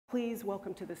Please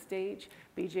welcome to the stage,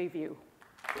 BJ Viau.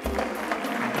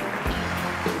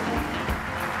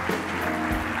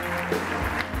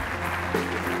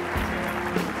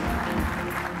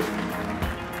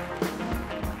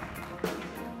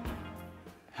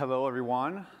 Hello,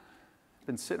 everyone. I've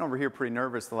been sitting over here pretty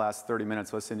nervous the last 30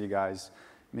 minutes listening to you guys,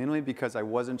 mainly because I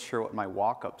wasn't sure what my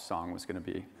walk-up song was going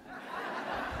to be.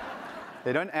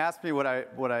 They didn't ask me what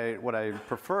I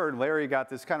preferred. Larry got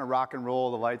this kind of rock and roll,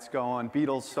 the lights going,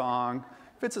 Beatles song,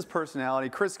 fits his personality.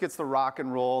 Chris gets the rock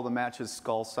and roll to match his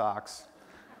skull socks.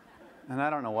 And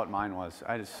I don't know what mine was.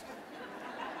 I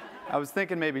was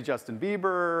thinking maybe Justin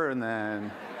Bieber, and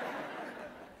then,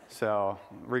 so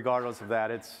regardless of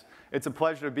that, it's a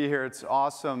pleasure to be here. It's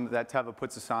awesome that Teva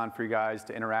puts us on for you guys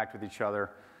to interact with each other.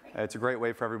 It's a great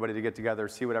way for everybody to get together,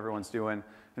 see what everyone's doing.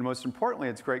 And most importantly,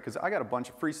 it's great because I got a bunch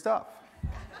of free stuff.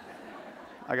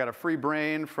 I got a free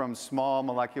brain from Small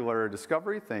Molecular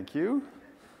Discovery, thank you.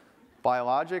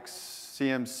 Biologics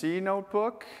CMC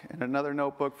notebook, and another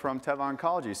notebook from Teva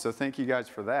Oncology. So thank you guys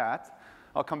for that.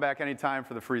 I'll come back anytime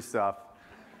for the free stuff.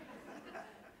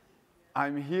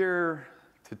 I'm here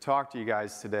to talk to you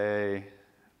guys today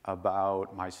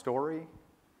about my story.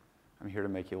 I'm here to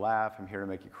make you laugh, I'm here to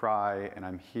make you cry, and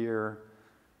I'm here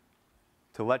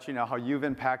to let you know how you've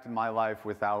impacted my life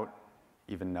without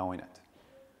even knowing it.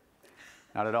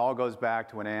 Now, it all goes back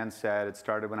to when Ann said it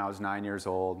started when I was 9 years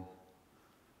old.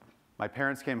 My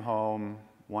parents came home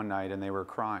one night and they were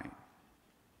crying.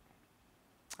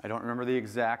 I don't remember the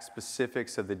exact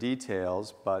specifics of the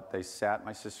details, but they sat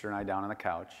my sister and I down on the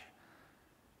couch,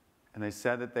 and they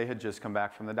said that they had just come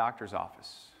back from the doctor's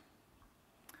office.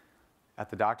 At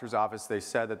the doctor's office, they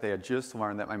said that they had just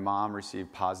learned that my mom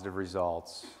received positive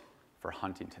results for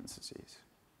Huntington's disease.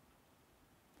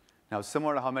 Now,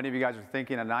 similar to how many of you guys are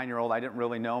thinking, a 9-year-old, I didn't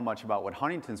really know much about what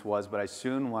Huntington's was, but I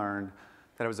soon learned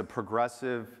that it was a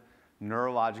progressive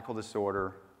neurological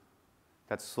disorder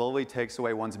that slowly takes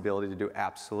away one's ability to do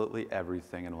absolutely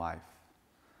everything in life.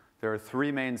 There are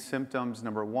three main symptoms.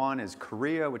 Number one is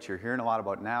chorea, which you're hearing a lot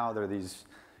about now. There are these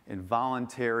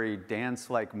involuntary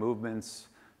dance-like movements.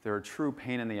 They're a true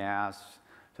pain in the ass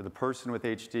to the person with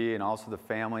HD and also the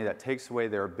family that takes away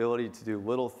their ability to do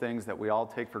little things that we all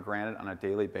take for granted on a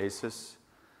daily basis.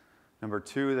 Number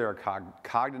two, there are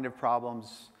cognitive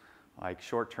problems like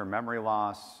short-term memory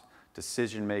loss,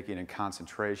 decision-making and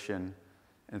concentration.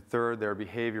 And third, there are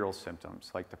behavioral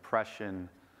symptoms like depression,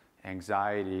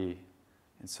 anxiety,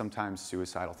 and sometimes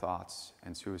suicidal thoughts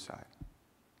and suicide.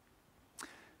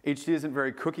 HD isn't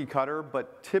very cookie cutter,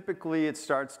 but typically it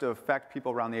starts to affect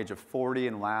people around the age of 40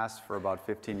 and lasts for about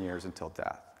 15 years until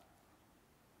death.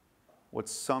 What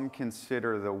some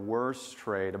consider the worst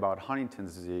trait about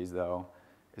Huntington's disease, though,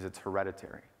 is it's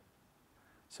hereditary.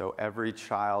 So every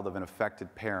child of an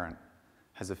affected parent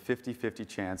has a 50-50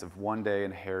 chance of one day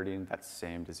inheriting that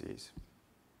same disease.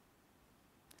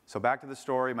 So back to the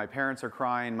story, my parents are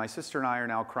crying, my sister and I are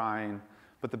now crying,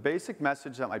 but the basic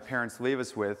message that my parents leave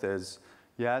us with is,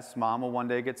 yes, Mom will one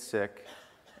day get sick.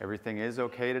 Everything is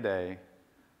okay today.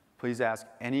 Please ask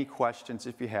any questions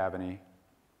if you have any,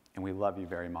 and we love you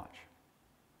very much.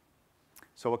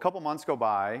 So a couple months go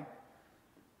by,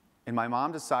 and my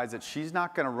mom decides that she's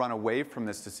not going to run away from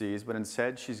this disease, but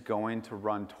instead she's going to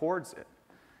run towards it.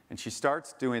 And she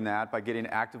starts doing that by getting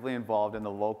actively involved in the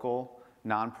local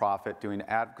nonprofit doing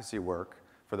advocacy work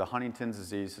for the Huntington's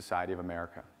Disease Society of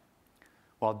America.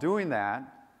 While doing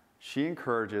that, she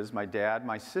encourages my dad,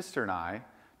 my sister, and I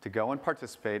to go and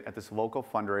participate at this local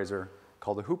fundraiser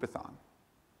called the Hoopathon.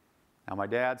 Now, my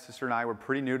dad, sister, and I were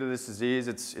pretty new to this disease.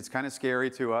 It's kind of scary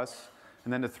to us.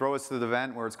 And then to throw us to the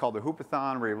event where it's called the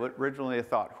Hoopathon, we originally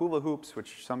thought hula hoops,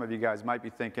 which some of you guys might be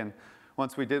thinking.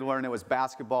 Once we did learn it was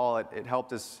basketball, it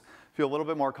helped us feel a little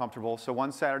bit more comfortable. So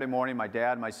one Saturday morning, my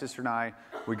dad, my sister, and I,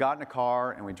 we got in a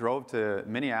car and we drove to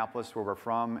Minneapolis, where we're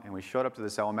from, and we showed up to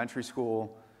this elementary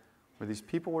school where these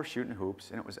people were shooting hoops,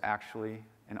 and it was actually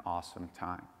an awesome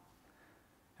time.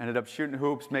 Ended up shooting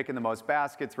hoops, making the most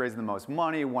baskets, raising the most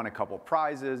money, won a couple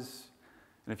prizes.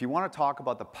 And if you want to talk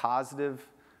about the positive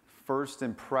first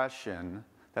impression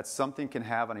that something can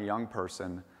have on a young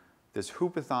person, this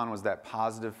Hoopathon was that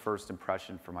positive first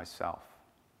impression for myself.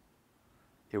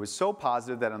 It was so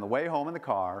positive that on the way home in the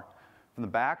car, from the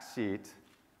back seat,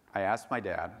 I asked my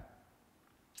dad,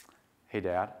 "Hey,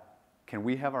 Dad, can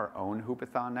we have our own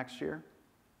Hoopathon next year?"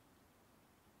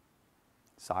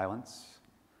 Silence.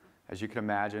 As you can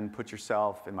imagine, put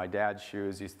yourself in my dad's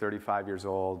shoes. He's 35 years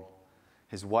old.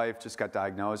 His wife just got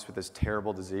diagnosed with this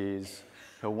terrible disease.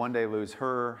 He'll one day lose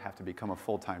her, have to become a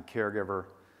full-time caregiver.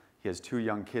 He has 2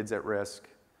 young kids at risk,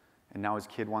 and now his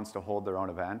kid wants to hold their own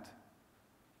event.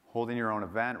 Holding your own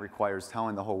event requires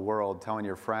telling the whole world, telling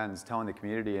your friends, telling the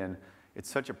community, and it's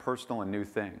such a personal and new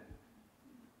thing.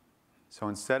 So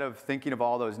instead of thinking of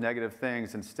all those negative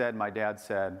things, instead my dad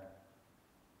said,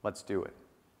 let's do it.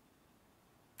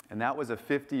 And that was a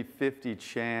 50-50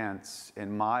 chance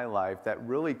in my life that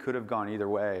really could have gone either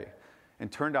way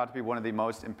and turned out to be one of the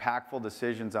most impactful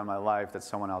decisions on my life that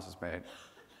someone else has made.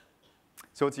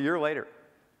 So it's a year later,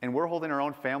 and we're holding our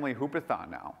own family hoopathon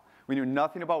now. We knew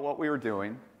nothing about what we were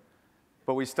doing,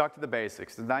 but we stuck to the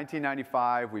basics. In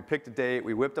 1995, we picked a date,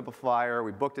 we whipped up a flyer,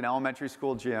 we booked an elementary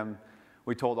school gym,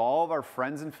 we told all of our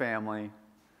friends and family,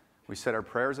 we said our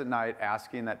prayers at night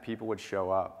asking that people would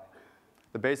show up.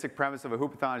 The basic premise of a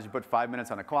hoopathon is you put 5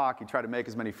 minutes on a clock, you try to make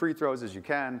as many free throws as you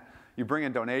can, you bring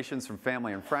in donations from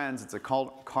family and friends. It's a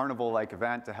carnival-like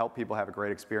event to help people have a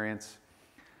great experience.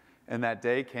 And that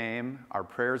day came, our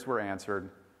prayers were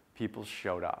answered, people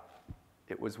showed up.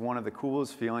 It was one of the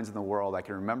coolest feelings in the world. I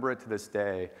can remember it to this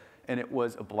day, and it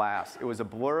was a blast. It was a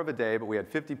blur of a day, but we had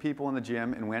 50 people in the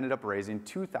gym, and we ended up raising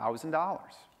 $2,000.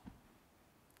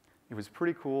 It was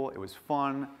pretty cool, it was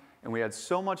fun, and we had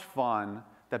so much fun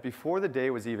that before the day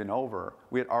was even over,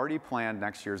 we had already planned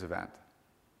next year's event.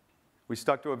 We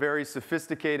stuck to a very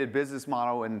sophisticated business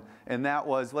model, and that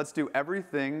was, let's do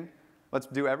everything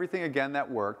again that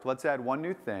worked. Let's add one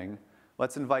new thing.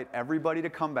 Let's invite everybody to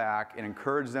come back and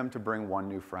encourage them to bring one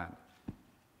new friend.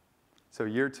 So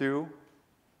year 2,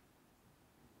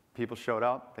 people showed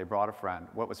up, they brought a friend.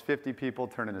 What was 50 people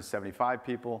turned into 75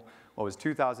 people. What was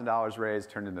 $2,000 raised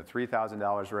turned into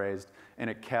 $3,000 raised, and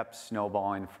it kept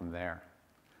snowballing from there.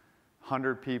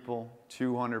 100 people,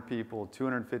 200 people,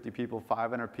 250 people,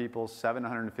 500 people,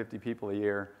 750 people a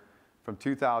year, from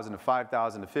 $2,000 to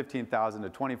 $5,000 to $15,000 to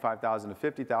 $25,000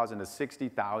 to $50,000 to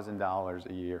 $60,000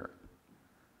 a year.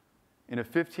 In a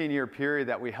 15-year period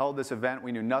that we held this event,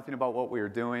 we knew nothing about what we were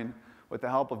doing. With the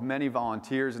help of many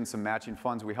volunteers and some matching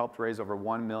funds, we helped raise over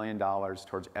 $1 million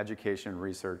towards education and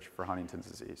research for Huntington's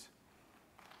disease.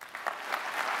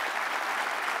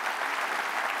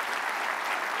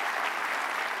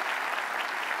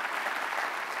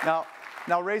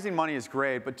 Now, raising money is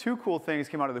great, but 2 cool things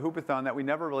came out of the hoopathon that we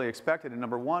never really expected. And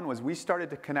number 1 was we started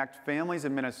to connect families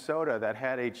in Minnesota that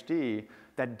had HD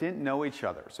that didn't know each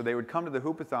other. So they would come to the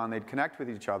hoopathon, they'd connect with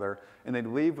each other, and they'd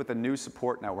leave with a new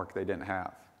support network they didn't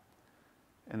have.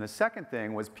 And the second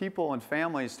thing was people and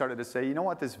families started to say, you know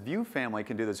what, this Viau family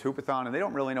can do this hoopathon, and they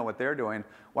don't really know what they're doing.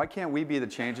 Why can't we be the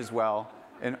change as well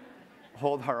and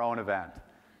hold our own event?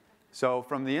 So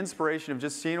from the inspiration of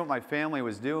just seeing what my family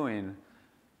was doing,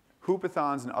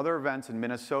 hoopathons and other events in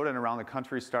Minnesota and around the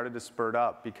country started to spurt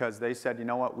up because they said, you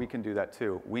know what, we can do that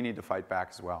too. We need to fight back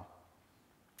as well.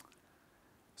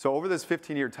 So over this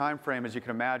 15-year time frame, as you can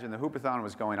imagine, the hoopathon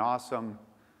was going awesome,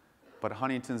 but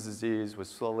Huntington's disease was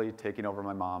slowly taking over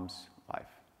my mom's life.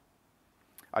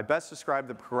 I best describe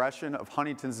the progression of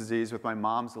Huntington's disease with my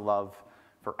mom's love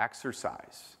for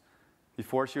exercise.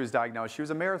 Before she was diagnosed, she was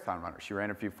a marathon runner. She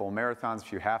ran a few full marathons, a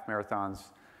few half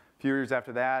marathons. A few years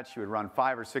after that, she would run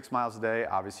 5 or 6 miles a day,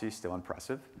 obviously still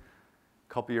impressive.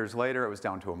 A couple years later, it was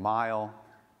down to a mile.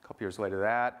 A couple years later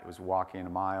that, it was walking a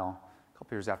mile. A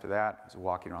couple years after that, it was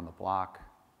walking around the block.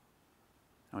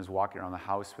 I was walking around the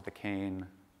house with a cane.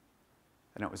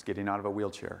 And it was getting out of a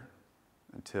wheelchair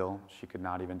until she could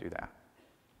not even do that.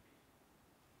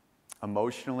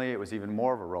 Emotionally, it was even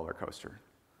more of a roller coaster.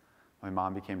 My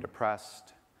mom became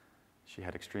depressed. She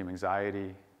had extreme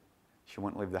anxiety. She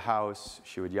wouldn't leave the house.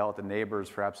 She would yell at the neighbors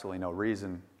for absolutely no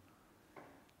reason.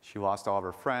 She lost all of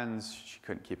her friends. She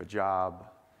couldn't keep a job.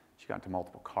 She got into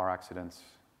multiple car accidents.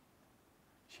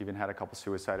 She even had a couple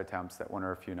suicide attempts that won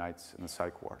her a few nights in the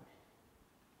psych ward.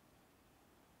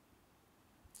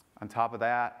 On top of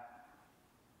that,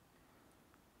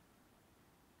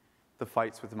 the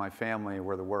fights with my family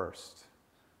were the worst.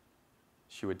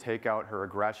 She would take out her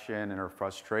aggression and her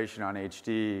frustration on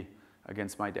HD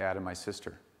against my dad and my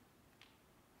sister.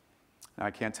 Now,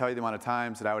 I can't tell you the amount of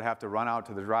times that I would have to run out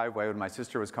to the driveway when my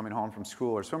sister was coming home from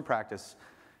school or swim practice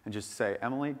and just say,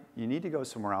 Emily, you need to go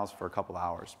somewhere else for a couple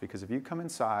hours, because if you come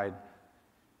inside,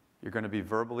 you're going to be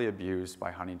verbally abused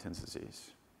by Huntington's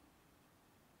disease.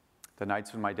 The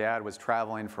nights when my dad was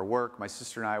traveling for work, my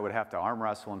sister and I would have to arm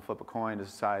wrestle and flip a coin to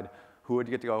decide who would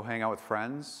get to go hang out with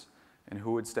friends and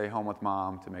who would stay home with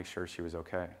mom to make sure she was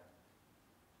okay.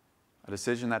 A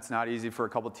decision that's not easy for a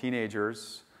couple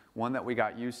teenagers, one that we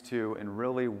got used to, and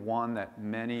really one that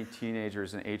many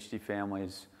teenagers in HD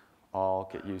families all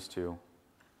get used to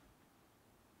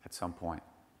at some point.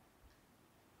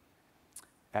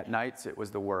 At nights, it was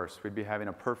the worst. We'd be having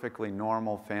a perfectly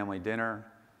normal family dinner.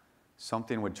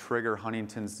 Something would trigger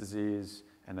Huntington's disease,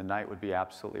 and the night would be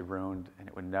absolutely ruined, and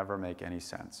it would never make any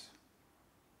sense.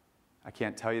 I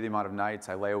can't tell you the amount of nights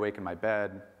I lay awake in my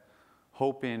bed,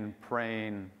 hoping,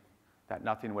 praying that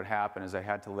nothing would happen as I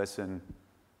had to listen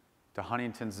to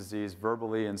Huntington's disease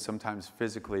verbally and sometimes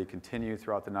physically continue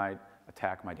throughout the night,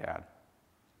 attack my dad.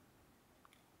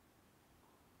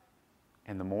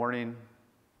 In the morning,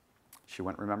 she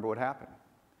wouldn't remember what happened.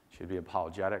 She'd be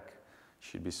apologetic,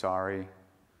 she'd be sorry,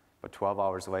 but 12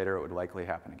 hours later, it would likely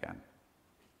happen again.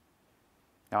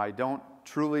 Now, I don't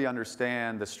truly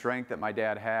understand the strength that my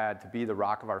dad had to be the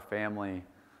rock of our family,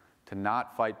 to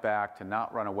not fight back, to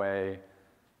not run away,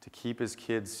 to keep his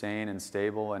kids sane and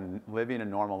stable and living a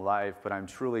normal life, but I'm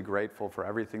truly grateful for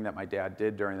everything that my dad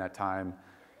did during that time,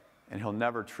 and he'll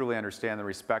never truly understand the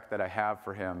respect that I have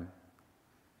for him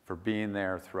for being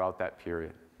there throughout that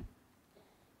period.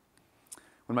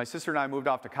 When my sister and I moved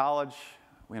off to college,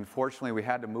 unfortunately, we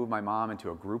had to move my mom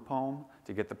into a group home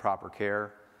to get the proper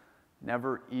care.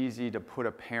 Never easy to put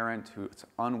a parent who's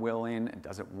unwilling and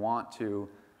doesn't want to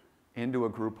into a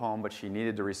group home, but she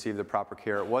needed to receive the proper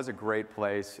care. It was a great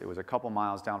place. It was a couple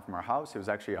miles down from our house. It was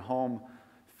actually a home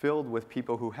filled with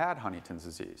people who had Huntington's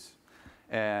disease.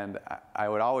 And I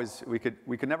would always, we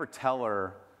could never tell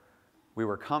her we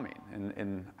were coming.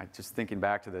 And I just thinking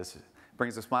back to this, it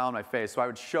brings a smile on my face. So I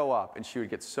would show up, and she would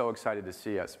get so excited to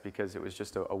see us because it was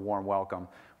just a warm welcome.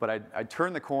 But I'd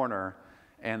turn the corner,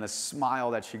 and the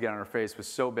smile that she'd get on her face was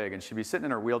so big, and she'd be sitting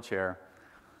in her wheelchair,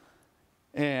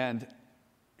 and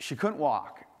she couldn't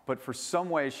walk. But for some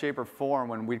way, shape, or form,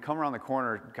 when we'd come around the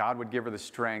corner, God would give her the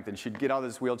strength, and she'd get out of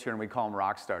this wheelchair, and we'd call them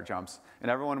rock star jumps. And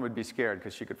everyone would be scared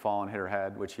because she could fall and hit her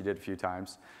head, which she did a few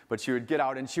times. But she would get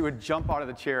out, and she would jump out of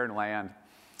the chair and land.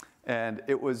 And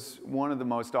it was one of the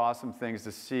most awesome things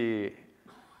to see,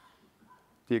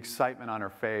 the excitement on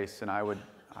her face, and I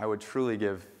would truly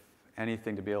give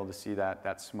anything to be able to see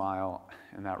that smile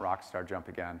and that rock star jump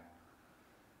again.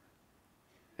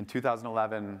 In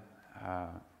 2011,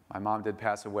 my mom did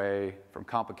pass away from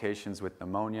complications with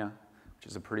pneumonia, which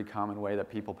is a pretty common way that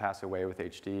people pass away with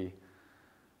HD.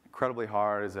 Incredibly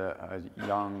hard as a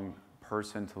young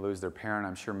person to lose their parent.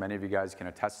 I'm sure many of you guys can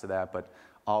attest to that, but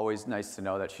always nice to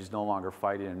know that she's no longer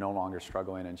fighting and no longer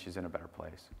struggling, and she's in a better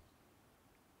place.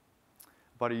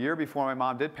 About a year before my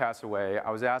mom did pass away,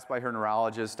 I was asked by her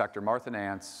neurologist, Dr. Martha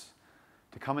Nance,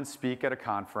 to come and speak at a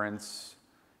conference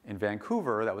in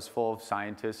Vancouver that was full of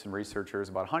scientists and researchers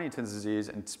about Huntington's disease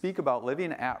and speak about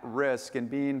living at risk and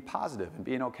being positive and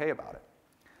being okay about it.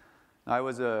 I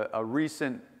was a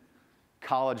recent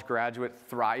college graduate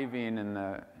thriving in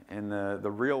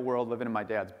the real world, living in my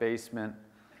dad's basement.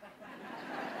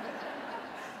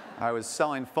 I was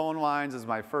selling phone lines as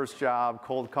my first job,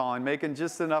 cold calling, making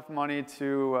just enough money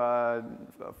to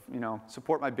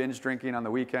support my binge drinking on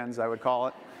the weekends, I would call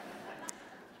it.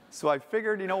 So I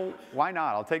figured, why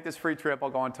not? I'll take this free trip, I'll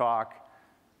go and talk.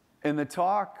 And the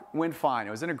talk went fine.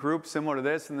 It was in a group similar to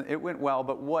this, and it went well,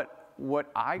 but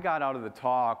what I got out of the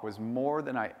talk was more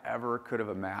than I ever could have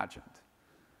imagined.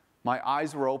 My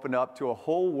eyes were opened up to a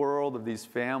whole world of these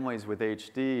families with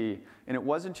HD, and it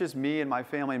wasn't just me and my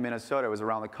family in Minnesota. It was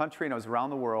around the country and it was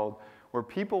around the world where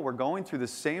people were going through the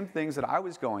same things that I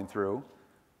was going through,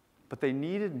 but they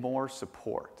needed more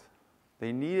support.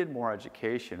 They needed more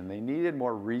education, and they needed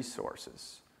more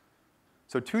resources.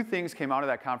 So two things came out of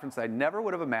that conference that I never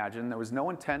would have imagined. There was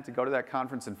no intent to go to that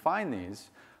conference and find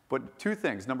these, but two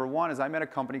things. Number one is I met a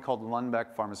company called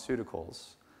Teva Pharmaceuticals.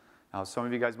 Now, some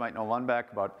of you guys might know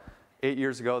Lundbeck. About 8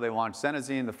 years ago, they launched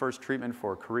Xenazine, the first treatment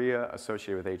for chorea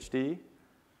associated with HD.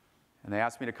 And they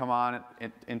asked me to come on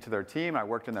into their team. I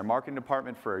worked in their marketing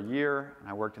department for a year, and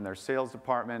I worked in their sales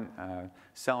department,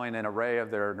 selling an array of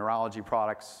their neurology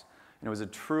products. And it was a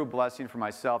true blessing for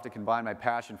myself to combine my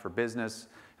passion for business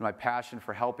and my passion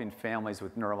for helping families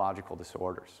with neurological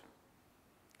disorders.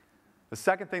 The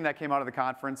second thing that came out of the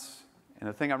conference, and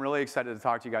the thing I'm really excited to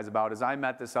talk to you guys about, is I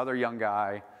met this other young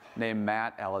guy named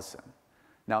Matt Ellison.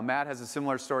 Now, Matt has a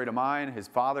similar story to mine. His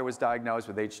father was diagnosed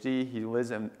with HD. He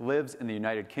lives in the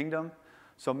United Kingdom.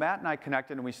 So Matt and I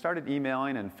connected, and we started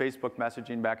emailing and Facebook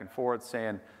messaging back and forth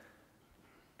saying,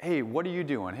 hey, what are you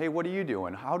doing? Hey, what are you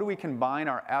doing? How do we combine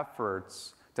our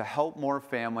efforts to help more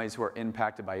families who are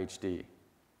impacted by HD?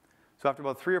 So after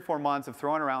about 3 or 4 months of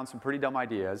throwing around some pretty dumb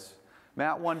ideas,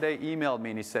 Matt one day emailed me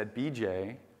and he said,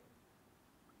 BJ,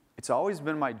 it's always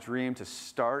been my dream to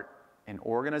start an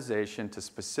organization to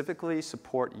specifically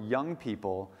support young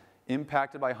people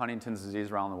impacted by Huntington's disease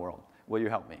around the world. Will you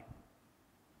help me?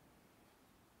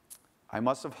 I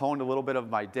must have honed a little bit of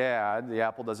my dad. The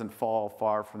apple doesn't fall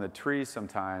far from the tree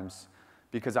sometimes,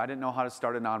 because I didn't know how to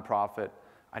start a nonprofit.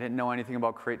 I didn't know anything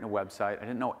about creating a website. I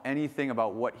didn't know anything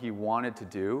about what he wanted to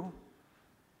do.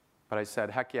 But I said,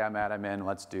 heck yeah, Matt, I'm in.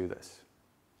 Let's do this.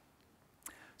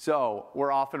 So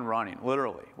we're off and running,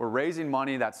 literally. We're raising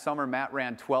money. That summer, Matt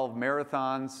ran 12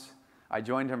 marathons. I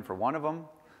joined him for one of them.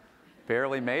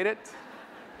 Barely made it.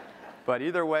 But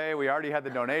either way, we already had the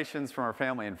donations from our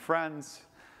family and friends.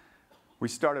 We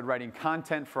started writing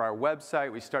content for our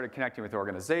website. We started connecting with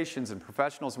organizations and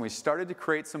professionals, and we started to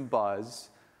create some buzz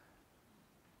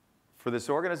for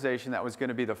this organization that was going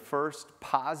to be the first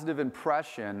positive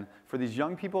impression for these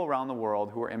young people around the world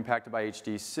who were impacted by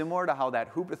HD. Similar to how that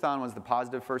Hoop-a-thon was the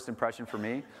positive first impression for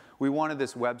me, we wanted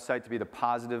this website to be the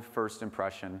positive first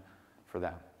impression for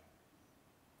them.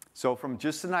 So from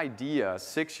just an idea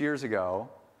 6 years ago,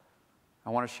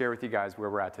 I want to share with you guys where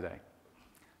we're at today.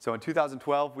 So in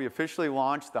 2012, we officially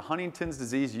launched the Huntington's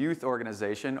Disease Youth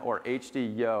Organization, or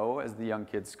hdyo, as the young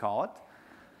kids call it.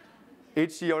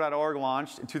 hdyo.org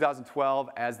launched in 2012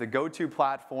 as the go-to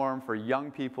platform for young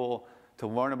people to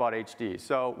learn about HD.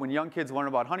 So when young kids learn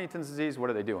about Huntington's disease, what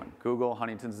are they doing? Google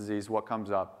Huntington's disease, what comes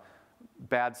up?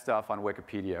 Bad stuff on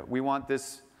Wikipedia. We want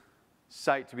this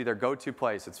site to be their go-to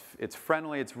place. It's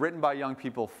friendly, it's written by young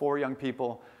people, for young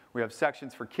people. We have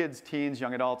sections for kids, teens,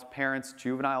 young adults, parents,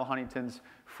 juvenile Huntingtons,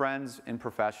 friends, and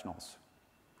professionals.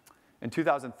 In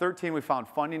 2013, we found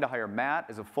funding to hire Matt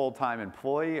as a full-time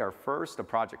employee, our first, a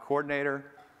project coordinator.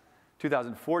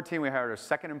 2014, we hired our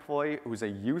second employee, who's a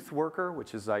youth worker,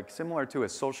 which is like similar to a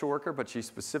social worker, but she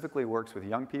specifically works with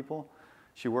young people.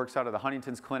 She works out of the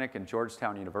Huntington's Clinic in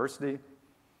Georgetown University.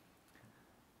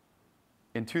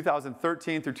 In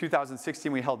 2013 through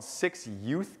 2016, we held 6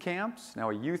 youth camps. Now,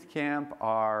 a youth camp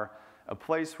are a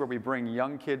place where we bring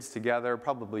young kids together,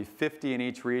 probably 50 in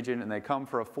each region, and they come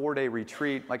for a 4-day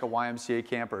retreat, like a YMCA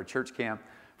camp or a church camp,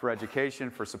 for education,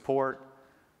 for support,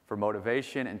 for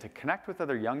motivation, and to connect with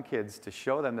other young kids to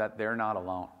show them that they're not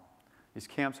alone. These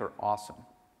camps are awesome.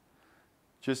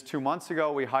 Just 2 months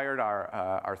ago, we hired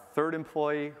our third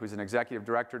employee, who's an executive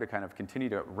director, to kind of continue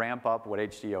to ramp up what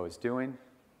hdyo is doing.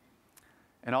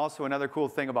 And also another cool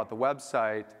thing about the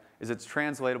website is it's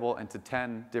translatable into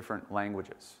 10 different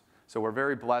languages. So we're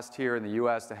very blessed here in the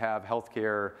US to have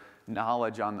healthcare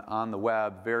knowledge on the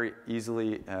web very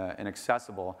easily and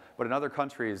accessible. But in other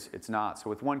countries, it's not.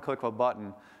 So with one click of a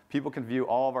button, people can view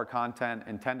all of our content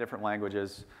in 10 different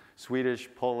languages: Swedish,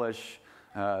 Polish,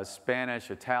 Spanish,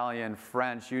 Italian,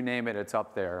 French, you name it, it's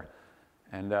up there.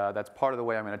 And that's part of the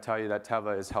way I'm going to tell you that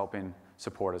Teva is helping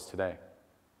support us today.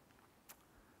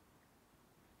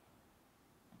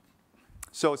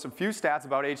 So some few stats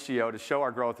about hdyo to show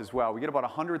our growth as well. We get about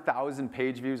 100,000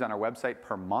 page views on our website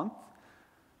per month.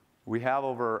 We have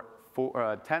over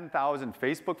 10,000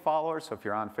 Facebook followers, so if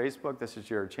you're on Facebook, this is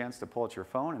your chance to pull out your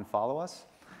phone and follow us.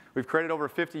 We've created over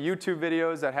 50 YouTube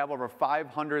videos that have over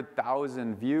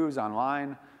 500,000 views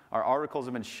online. Our articles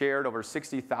have been shared over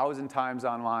 60,000 times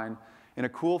online. And a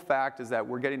cool fact is that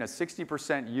we're getting a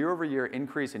 60% year-over-year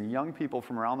increase in young people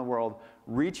from around the world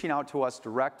reaching out to us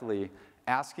directly,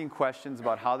 asking questions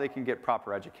about how they can get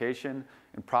proper education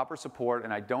and proper support,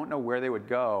 and I don't know where they would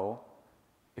go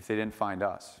if they didn't find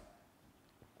us.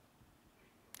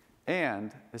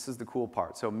 And this is the cool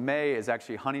part. So May is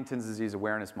actually Huntington's Disease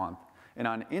Awareness Month. And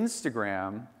on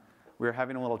Instagram, we're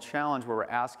having a little challenge where we're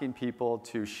asking people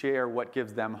to share what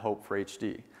gives them hope for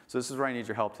HD. So this is where I need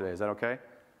your help today. Is that okay?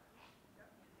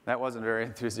 That wasn't very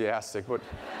enthusiastic, but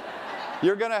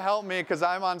you're going to help me because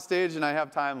I'm on stage and I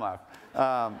have time left.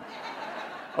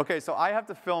 Okay, so I have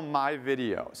to film my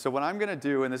video. So what I'm going to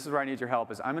do, and this is where I need your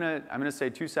help, is I'm going to say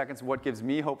 2 seconds what gives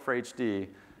me hope for HD,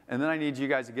 and then I need you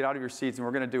guys to get out of your seats, and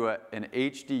we're going to do an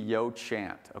hdyo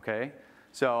chant, okay?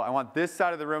 So I want this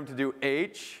side of the room to do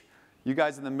H, you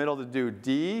guys in the middle to do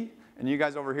D, and you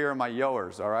guys over here are my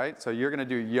yoers, all right? So you're going to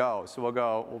do yo. So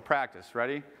we'll practice.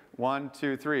 Ready? 1,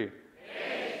 2, 3. hdyo,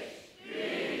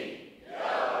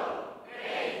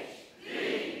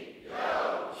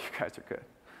 hdyo. You guys are good.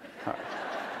 All right.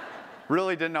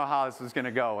 Really didn't know how this was going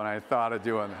to go when I thought of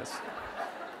doing this.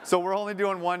 So we're only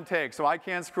doing 1 take, so I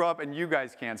can't screw up and you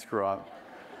guys can't screw up.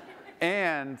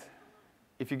 And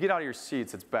if you get out of your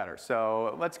seats, it's better.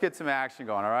 So let's get some action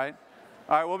going, all right?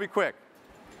 All right, we'll be quick.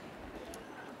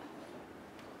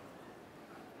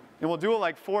 And we'll do it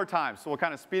like 4 times, so we'll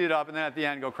kind of speed it up and then at the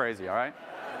end go crazy, all right?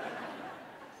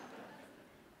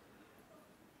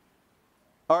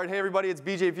 All right, hey everybody, it's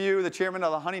BJ Viau, the chairman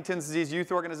of the Huntington's Disease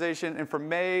Youth Organization, and for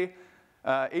May,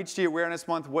 HD Awareness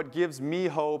Month, what gives me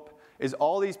hope is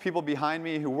all these people behind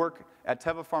me who work at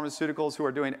Teva Pharmaceuticals who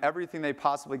are doing everything they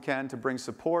possibly can to bring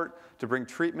support, to bring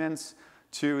treatments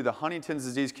to the Huntington's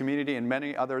disease community and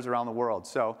many others around the world.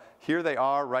 So here they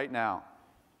are right now.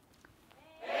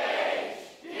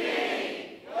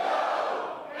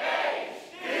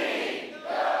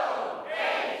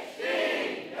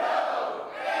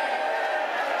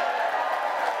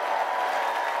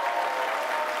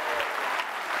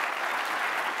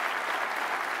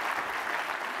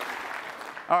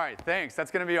 All right, thanks.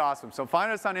 That's going to be awesome. So find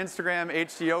us on Instagram,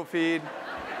 hdyo feed.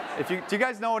 Do you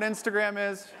guys know what Instagram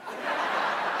is?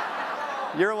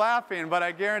 You're laughing, but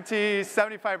I guarantee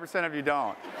 75% of you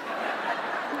don't.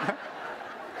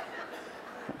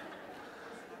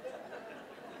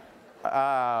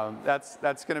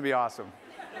 That's going to be awesome.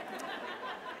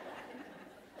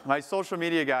 My social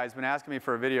media guy's been asking me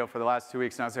for a video for the last 2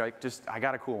 weeks, and I was like, I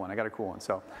got a cool one.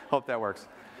 So hope that works.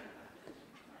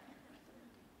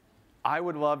 I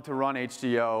would love to run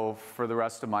hdyo for the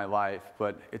rest of my life,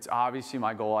 but it's obviously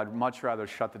my goal. I'd much rather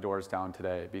shut the doors down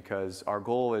today because our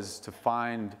goal is to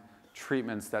find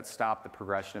treatments that stop the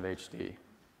progression of HD.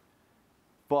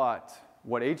 But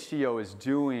what hdyo is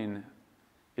doing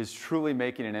is truly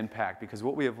making an impact, because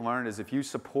what we have learned is if you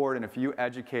support and if you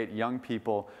educate young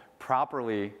people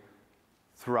properly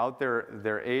throughout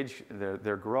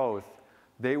their growth,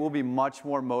 they will be much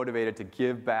more motivated to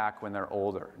give back when they're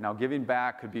older. Now, giving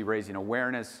back could be raising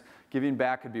awareness, giving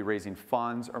back could be raising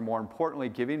funds, or more importantly,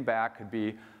 giving back could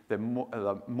be the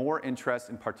more interest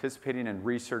in participating in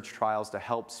research trials to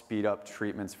help speed up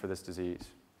treatments for this disease.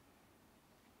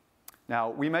 Now,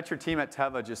 we met your team at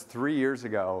Teva just 3 years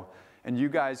ago, and you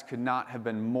guys could not have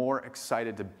been more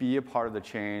excited to be a part of the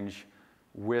change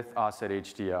with us at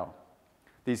hdyo.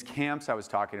 These camps I was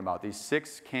talking about, these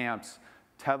 6 camps,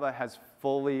 Teva has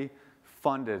fully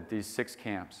funded these 6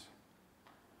 camps.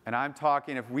 And I'm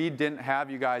talking, if we didn't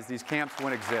have you guys, these camps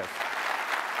wouldn't exist.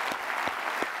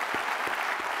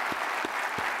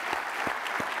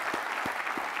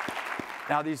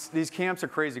 Now, these camps are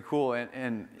crazy cool,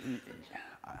 and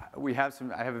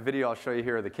I have a video I'll show you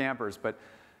here of the campers, but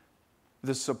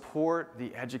the support,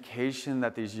 the education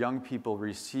that these young people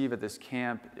receive at this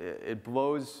camp, it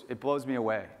blows me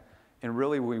away. And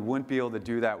really, we wouldn't be able to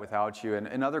do that without you. And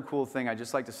another cool thing I'd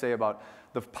just like to say about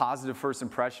the positive first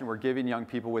impression we're giving young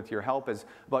people with your help is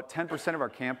about 10% of our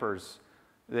campers,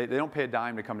 they don't pay a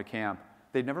dime to come to camp.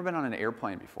 They've never been on an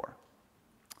airplane before.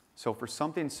 So for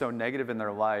something so negative in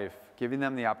their life, giving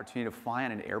them the opportunity to fly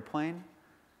on an airplane,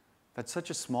 that's such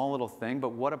a small little thing, but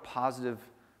what a positive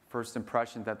first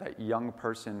impression that young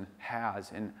person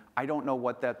has. And I don't know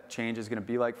what that change is going to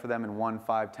be like for them in 1,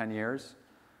 5, 10 years.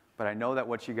 But I know that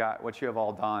what you have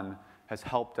all done has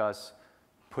helped us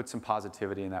put some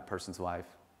positivity in that person's life.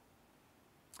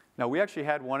 Now, we actually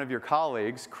had one of your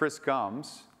colleagues, Chris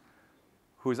Gums,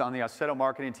 who is on the Austedo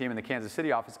marketing team in the Kansas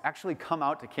City office, actually come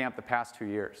out to camp the past 2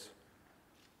 years.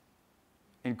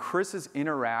 And Chris's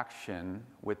interaction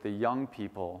with the young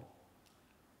people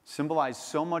symbolized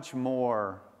so much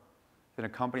more than a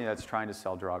company that's trying to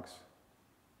sell drugs.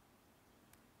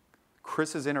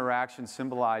 Chris's interaction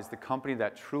symbolized the company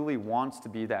that truly wants to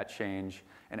be that change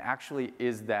and actually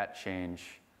is that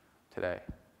change today.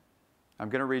 I'm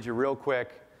going to read you real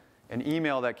quick an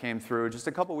email that came through just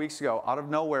a couple weeks ago out of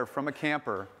nowhere from a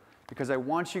camper, because I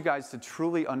want you guys to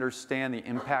truly understand the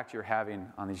impact you're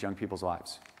having on these young people's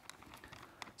lives.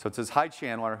 So it says, "Hi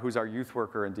Chandler, who's our youth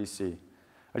worker in DC.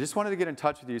 I just wanted to get in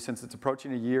touch with you since it's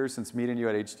approaching a year since meeting you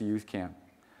at HD Youth Camp.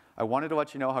 I wanted to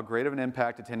let you know how great of an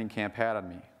impact attending camp had on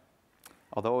me.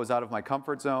 Although it was out of my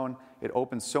comfort zone, it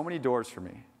opened so many doors for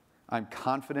me. I'm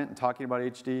confident in talking about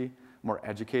HD, more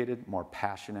educated, more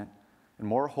passionate, and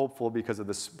more hopeful because of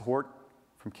the support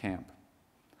from camp.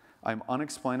 I'm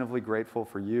unexplainably grateful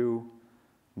for you,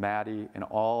 Maddie, and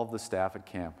all of the staff at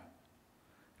camp.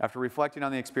 After reflecting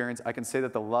on the experience, I can say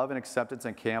that the love and acceptance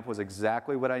at camp was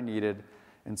exactly what I needed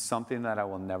and something that I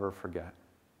will never forget.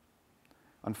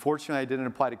 Unfortunately, I didn't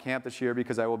apply to camp this year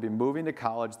because I will be moving to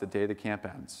college the day the camp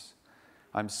ends.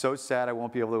 I'm so sad I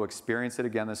won't be able to experience it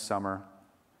again this summer.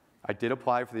 I did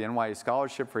apply for the NYU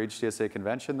scholarship for HDSA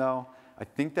convention, though. I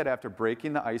think that after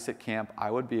breaking the ice at camp, I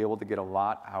would be able to get a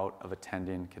lot out of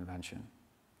attending convention.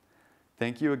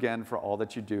 Thank you again for all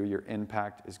that you do. Your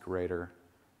impact is greater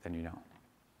than you know."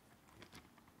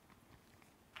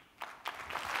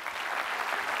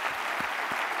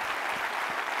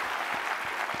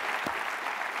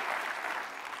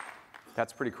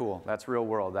 That's pretty cool. That's real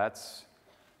world. That's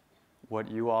what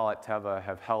you all at Teva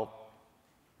have helped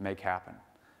make happen.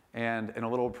 And in a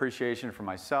little appreciation from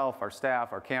myself, our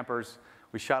staff, our campers,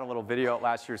 we shot a little video at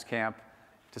last year's camp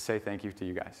to say thank you to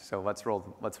you guys. So let's roll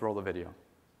the video.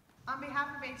 On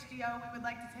behalf of HDO, we would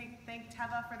like to thank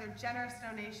Teva for their generous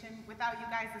donation. Without you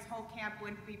guys, this whole camp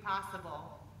wouldn't be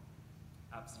possible.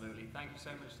 Absolutely. Thank you so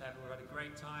much, Teva. We've had a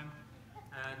great time.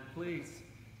 And please,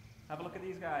 have a look at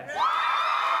these guys.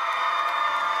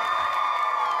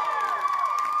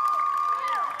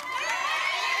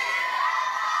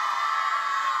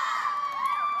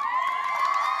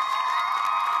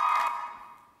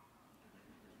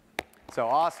 So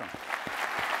awesome.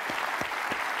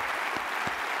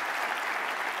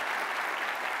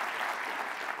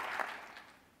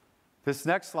 This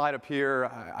next slide up here,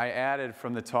 I added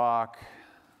from the talk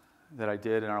that I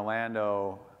did in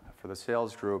Orlando for the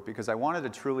sales group because I wanted to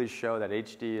truly show that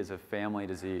HD is a family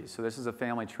disease. So this is a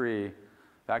family tree,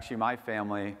 actually my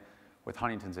family, with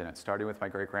Huntington's in it, starting with my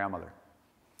great-grandmother.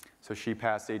 So she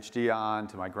passed HD on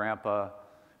to my grandpa,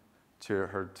 to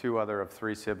her two other of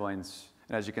three siblings.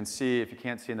 And as you can see, if you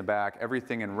can't see in the back,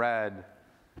 everything in red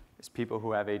is people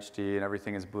who have HD, and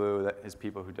everything is blue that is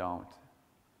people who don't.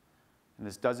 And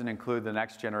this doesn't include the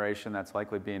next generation that's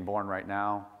likely being born right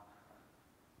now.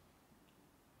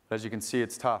 But as you can see,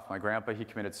 it's tough. My grandpa, he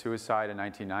committed suicide in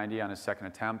 1990 on his second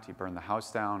attempt. He burned the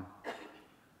house down,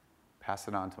 passed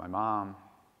it on to my mom.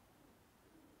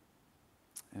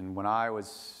 And when I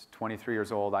was 23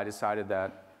 years old, I decided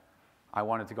that I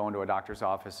wanted to go into a doctor's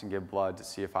office and give blood to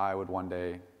see if I would one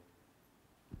day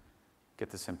get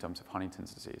the symptoms of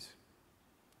Huntington's disease.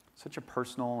 Such a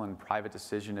personal and private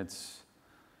decision.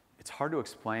 It's hard to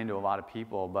explain to a lot of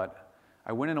people, but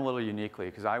I went in a little uniquely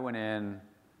because I went in,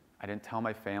 I didn't tell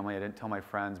my family, I didn't tell my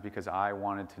friends because I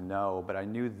wanted to know, but I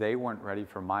knew they weren't ready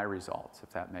for my results, if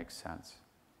that makes sense.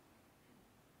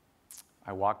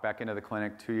 I walked back into the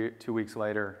clinic two weeks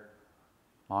later,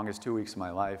 longest 2 weeks of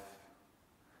my life.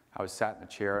 I was sat in a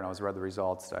chair and I was read the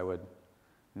results that I would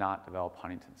not develop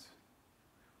Huntington's.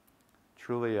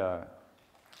 Truly,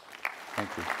 thank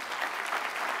you.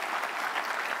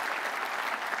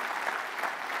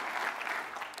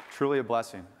 Truly a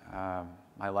blessing.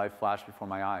 My life flashed before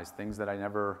my eyes. Things that I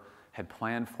never had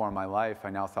planned for in my life,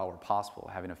 I now thought were possible.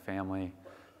 Having a family,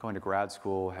 going to grad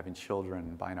school, having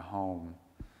children, buying a home,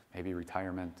 maybe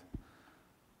retirement.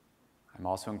 I'm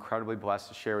also incredibly blessed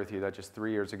to share with you that just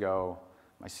 3 years ago,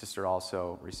 my sister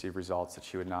also received results that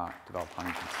she would not develop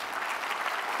Huntington's.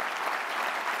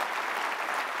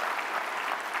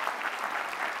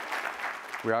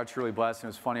 We are truly blessed, and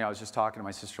it was funny, I was just talking to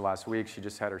my sister last week. She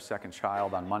just had her second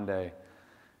child on Monday.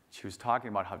 She was talking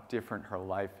about how different her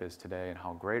life is today and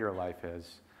how great her life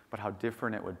is, but how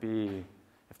different it would be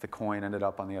if the coin ended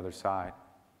up on the other side.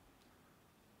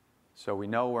 So we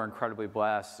know we're incredibly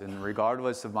blessed, and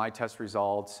regardless of my test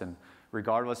results and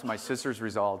regardless of my sister's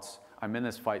results, I'm in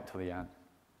this fight till the end.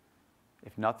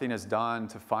 If nothing is done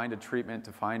to find a treatment,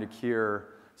 to find a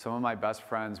cure, some of my best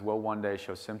friends will one day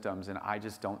show symptoms, and I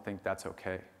just don't think that's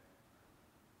okay.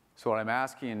 So what I'm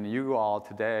asking you all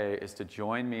today is to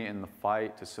join me in the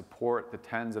fight to support the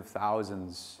tens of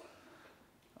thousands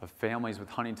of families with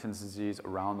Huntington's disease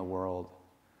around the world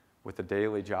with the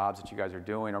daily jobs that you guys are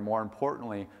doing, or more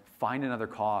importantly, find another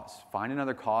cause. Find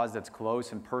another cause that's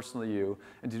close and personal to you,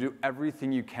 and to do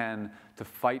everything you can to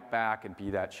fight back and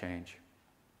be that change.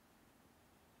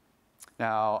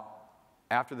 Now,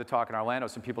 after the talk in Orlando,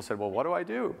 some people said, well, what do I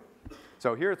do?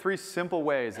 So here are 3 simple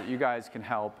ways that you guys can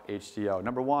help HDYO.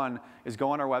 Number 1 is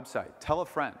go on our website. Tell a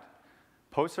friend.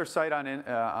 Post our site on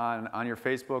your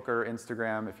Facebook or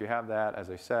Instagram, if you have that, as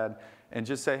I said, and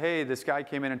just say, hey, this guy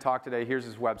came in and talked today. Here's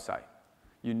his website.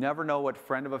 You never know what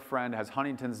friend of a friend has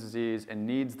Huntington's disease and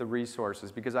needs the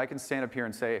resources, because I can stand up here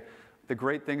and say the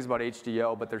great things about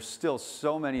HDYO, but there's still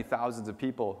so many thousands of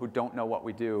people who don't know what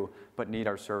we do but need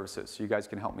our services. So you guys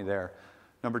can help me there.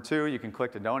 Number 2, you can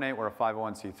click to donate. We're a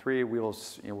 501c3.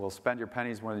 We'll spend your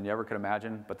pennies more than you ever could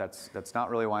imagine, but that's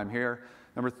not really why I'm here.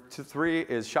 Number 3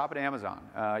 is shop at Amazon.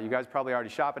 You guys probably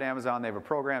already shop at Amazon. They have a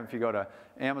program. If you go to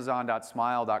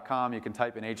amazon.smile.com, you can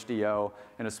type in HDYO,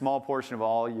 and a small portion of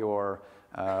all your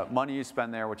money you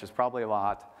spend there, which is probably a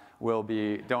lot, will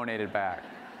be donated back.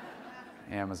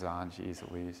 Amazon, geez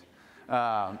Louise.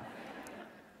 I'm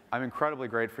incredibly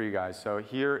grateful for you guys. So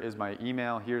here is my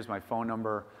email. Here's my phone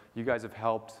number. You guys have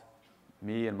helped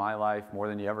me in my life more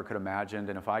than you ever could imagine,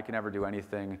 and if I can ever do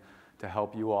anything to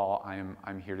help you all,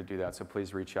 I'm here to do that, so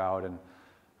please reach out. And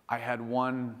I had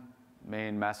one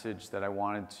main message that I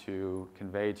wanted to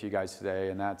convey to you guys today,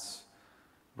 and that's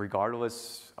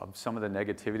regardless of some of the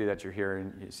negativity that you're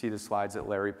hearing, you see the slides that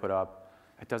Larry put up,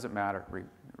 it doesn't matter.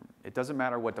 It doesn't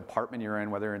matter what department you're in,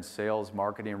 whether you're in sales,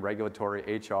 marketing,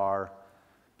 regulatory, HR,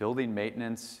 building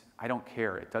maintenance, I don't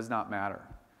care, it does not matter.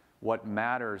 What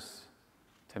matters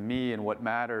to me and what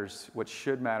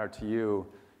should matter to you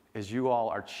is you all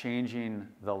are changing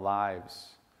the lives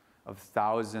of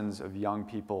thousands of young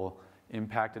people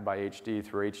impacted by HD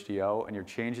through HDYO, and you're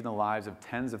changing the lives of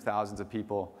tens of thousands of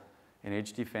people in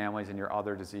HD families in your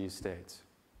other disease states.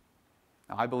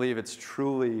 Now, I believe it's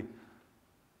truly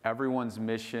everyone's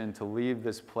mission to leave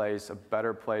this place a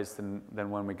better place than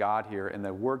when we got here, and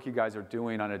the work you guys are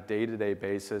doing on a day-to-day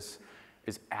basis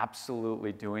is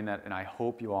absolutely doing that, and I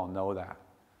hope you all know that.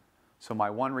 So my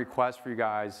one request for you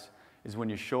guys is when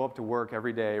you show up to work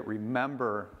every day,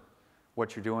 remember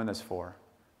what you're doing this for.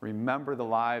 remember the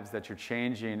lives that you're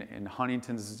changing in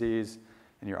Huntington's disease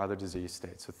and your other disease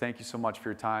states. So thank you so much for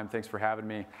your time. Thanks for having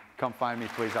me. Come find me,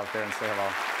 please, out there and say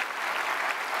hello.